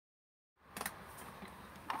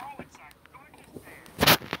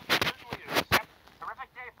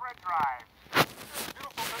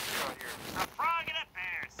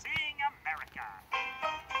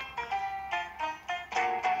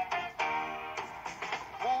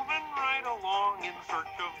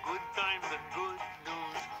search of good times and good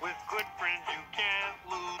news. With good friends you can't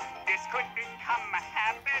lose. This could become a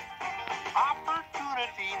habit.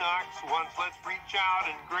 Opportunity knocks once, let's reach out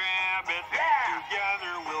and grab it. Yeah.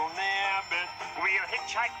 Together we'll nab it. We'll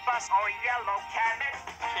hitchhike, bus, or yellow cabin.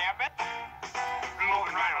 Cabot?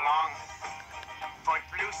 Moving right along.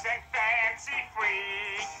 Footloose and fancy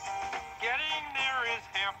free. Getting there is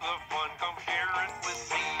half the fun, come share it with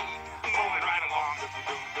me. Moving right along.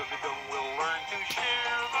 Dum-dum-dum-dum, we'll learn to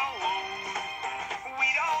share the load. We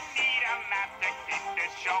don't need a map to keep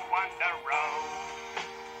this show on the road.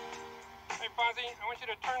 Hey, Fozzie, I want you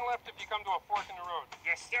to turn left if you come to a fork in the road.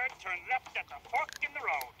 Yes, sir. Turn left at the fork in the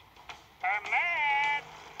road. Turn left.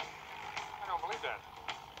 I don't believe that.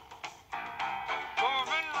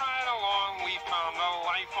 Moving right along, we found the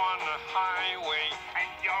life on the highway. And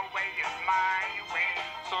your way is my way.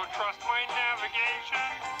 So trust my navigation.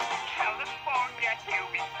 California, here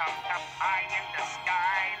we come up high in the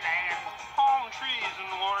skyland. Palm trees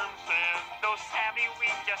and warm sand. Though savvy, we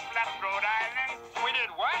just left Rhode Island. We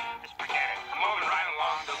did what? Just forget it. Moving right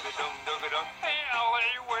along. Dug-a-dum, dug-a-dum. Hey,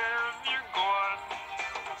 LA, where have you gone?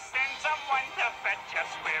 Send someone to fetch us.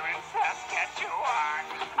 We're in Saskatchewan.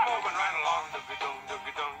 Moving right along. Dug-a-dum,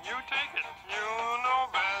 dug-a-dum. You take it. You know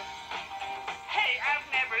best. Hey, I've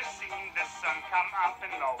never seen the sun come up in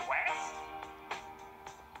the west.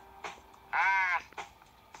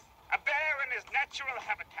 A bear in his natural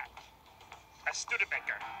habitat. A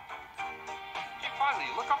Studebaker. Hey, Fozzie,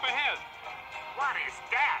 look up ahead. What is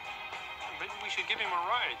that? Maybe we should give him a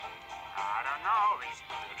ride. I don't know. He's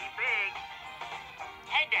pretty big.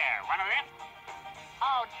 Hey there, wanna lift?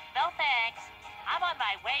 Oh, no thanks. I'm on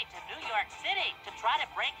my way to New York City to try to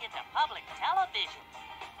break into public television.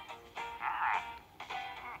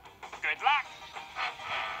 Good luck.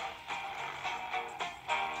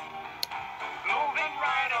 Moving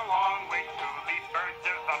right along, we're truly birds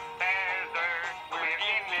of a feather. We're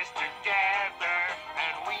in this together.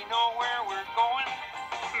 And we know where we're going.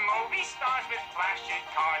 Movie stars with flashy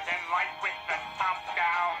cars and light with the top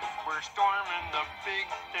down. We're storming the big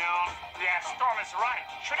town. Yeah, storm is right.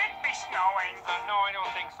 Should it be snowing? No, I don't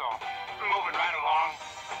think so. Moving right along.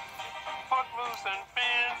 Footloose and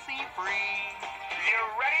fancy free. You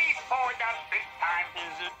ready for the big time?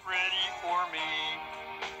 Is it ready for me?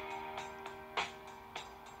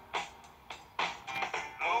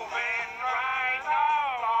 Moving right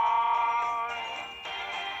along.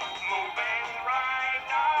 Moving right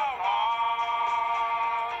along.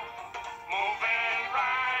 Moving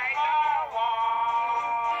right along.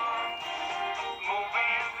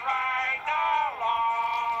 Moving right along.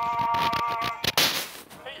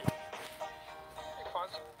 Hey,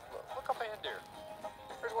 Fozzie, look up ahead there.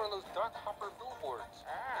 There's one of those duck hopper billboards.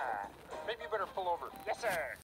 Maybe you better pull over. Yes, sir.